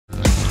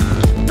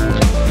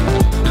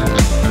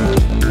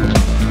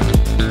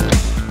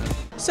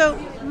So,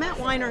 Matt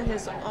Weiner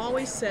has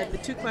always said the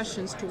two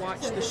questions to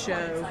watch the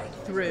show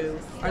through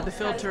are the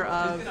filter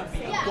of,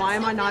 why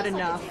am I not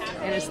enough,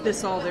 and is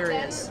this all there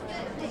is?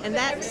 And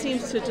that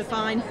seems to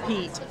define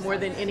Pete more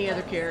than any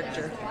other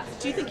character.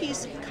 Do you think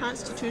he's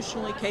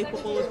constitutionally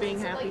capable of being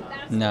happy?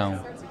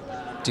 No.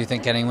 Do you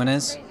think anyone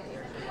is?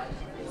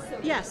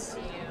 Yes.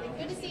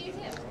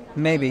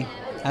 Maybe.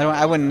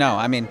 I wouldn't know.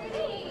 I mean,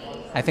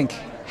 I think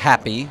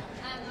happy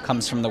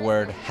comes from the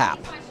word hap,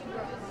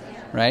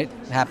 right?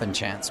 Happen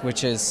chance,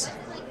 which is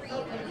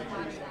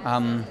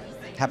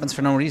happens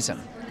for no reason.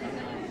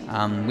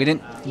 We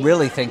didn't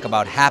really think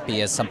about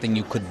happy as something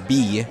you could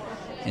be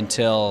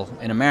until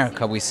in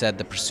America we said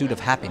the pursuit of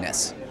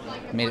happiness.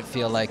 It made it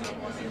feel like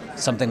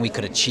something we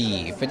could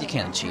achieve, but you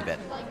can't achieve it.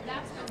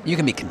 You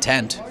can be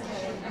content,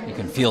 you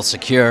can feel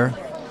secure,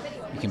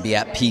 you can be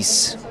at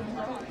peace.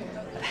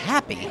 But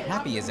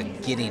happy is a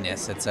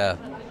giddiness, it's a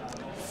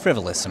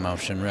frivolous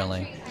emotion,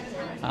 really.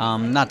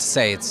 Not to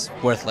say it's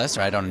worthless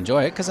or I don't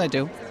enjoy it, because I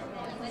do.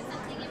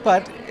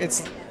 But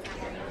it's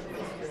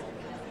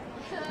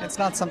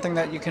not something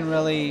that you can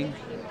really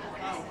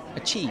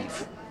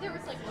achieve.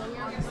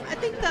 I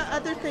think the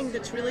other thing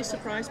that's really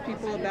surprised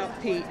people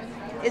about Pete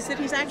is that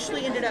he's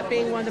actually ended up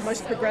being one of the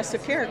most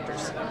progressive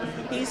characters.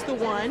 He's the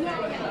one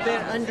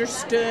that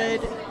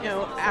understood,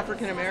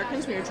 African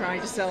Americans when you're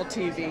trying to sell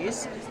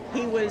TVs.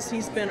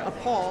 He's been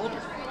appalled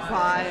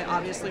by,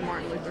 obviously,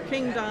 Martin Luther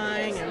King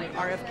dying and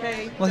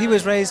RFK. Well, he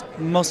was raised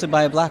mostly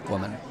by a black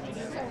woman.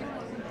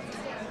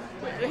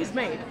 His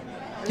maid.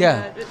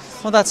 Yeah.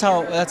 Well, that's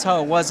how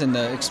it was in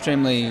the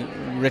extremely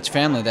rich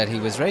family that he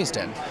was raised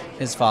in.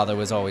 His father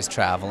was always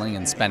traveling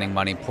and spending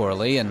money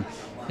poorly, and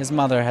his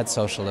mother had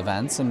social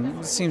events,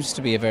 and seems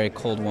to be a very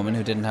cold woman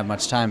who didn't have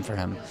much time for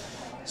him.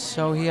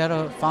 So he had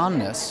a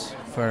fondness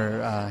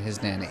for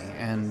his nanny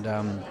and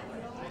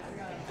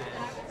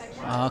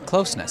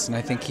closeness, and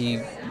I think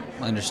he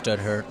understood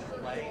her,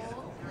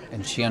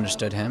 and she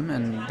understood him,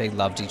 and they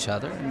loved each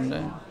other,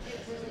 and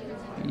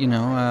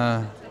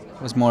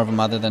was more of a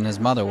mother than his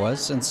mother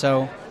was, and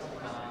so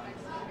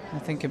I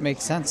think it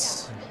makes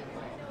sense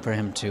for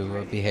him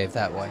to behave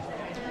that way.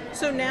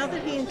 So now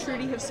that he and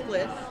Trudy have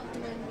split,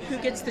 who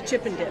gets the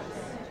chip and dip?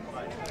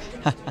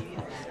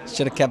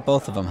 Should have kept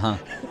both of them, huh?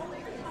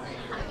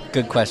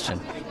 Good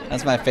question.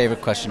 That's my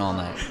favorite question all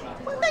night.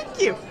 Well, thank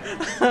you.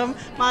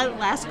 My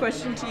last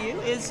question to you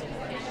is,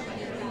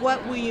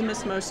 what will you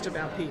miss most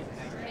about Pete?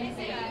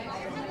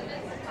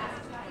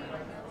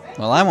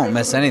 Well, I won't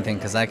miss anything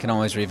because I can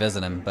always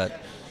revisit him, but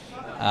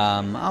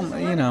I'll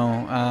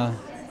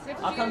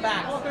come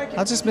back.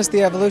 I'll just miss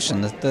the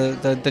evolution,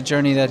 the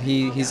journey that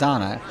he's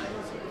on.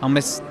 I'll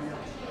miss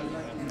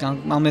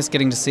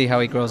getting to see how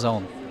he grows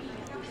old.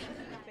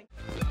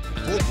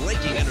 For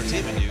breaking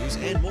entertainment news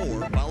and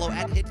more, follow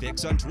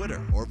 @HitFix on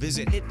Twitter or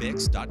visit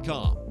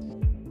hitfix.com.